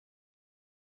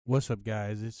What's up,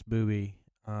 guys? It's Booby.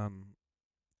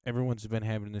 Everyone's been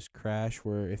having this crash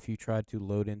where if you try to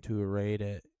load into a raid,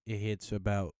 it hits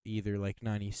about either like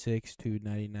 96 to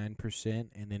 99%,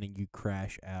 and then you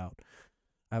crash out.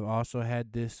 I've also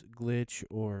had this glitch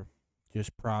or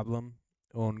just problem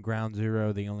on Ground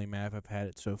Zero, the only map I've had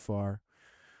it so far.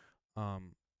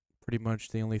 Um, Pretty much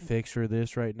the only fix for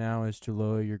this right now is to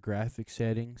lower your graphic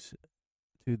settings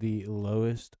to the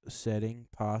lowest setting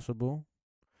possible.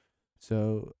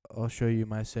 So I'll show you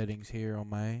my settings here on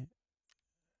my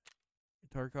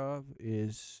Tarkov.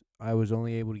 Is I was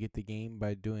only able to get the game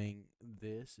by doing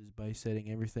this, is by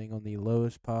setting everything on the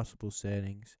lowest possible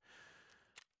settings,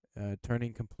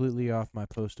 turning completely off my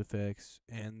post effects.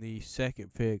 And the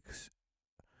second fix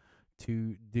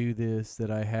to do this that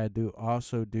I had to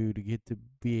also do to get to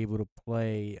be able to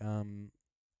play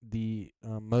the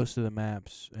most of the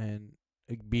maps and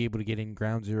be able to get in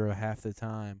Ground Zero half the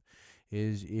time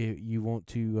is if you want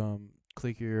to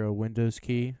click your Windows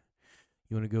key.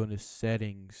 You want to go into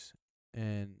settings,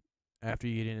 and after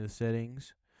you get into the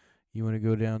settings, you want to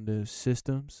go down to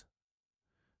systems,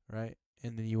 right?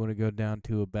 And then you want to go down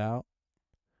to about.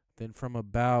 Then from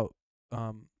about,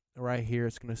 right here,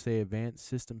 it's going to say advanced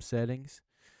system settings.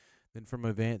 Then from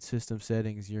advanced system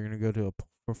settings, you're going to go to a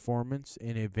performance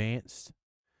and advanced,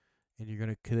 and you're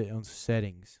going to click on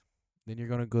settings. Then you're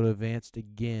going to go to advanced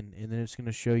again, and then it's going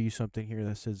to show you something here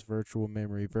that says virtual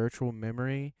memory. Virtual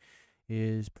memory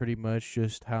is pretty much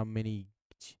just how many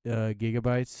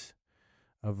gigabytes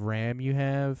of RAM you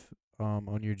have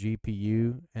on your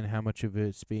GPU and how much of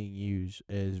it's being used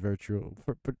as virtual.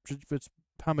 It's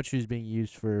how much is being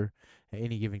used for at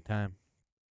any given time.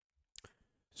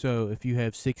 So if you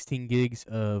have 16 gigs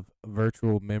of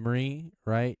virtual memory,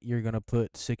 right, you're gonna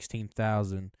put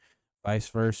 16,000. Vice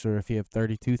versa, if you have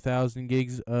 32,000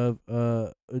 gigs of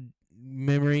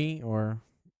memory, or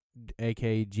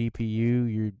aka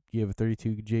GPU, you have a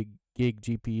 32 gig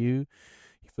GPU, you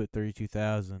put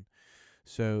 32,000.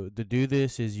 So to do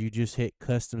this is you just hit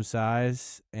custom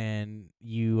size and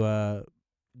you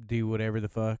do whatever the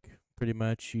fuck. Pretty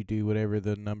much you do whatever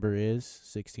the number is,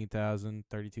 16,000,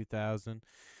 32,000,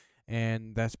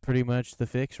 and that's pretty much the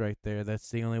fix right there.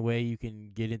 That's the only way you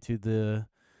can get into the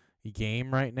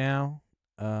game right now,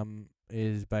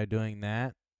 is by doing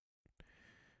that.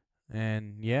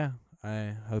 And yeah,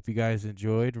 I hope you guys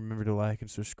enjoyed. Remember to like and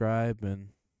subscribe, and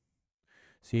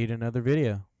see you in another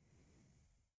video.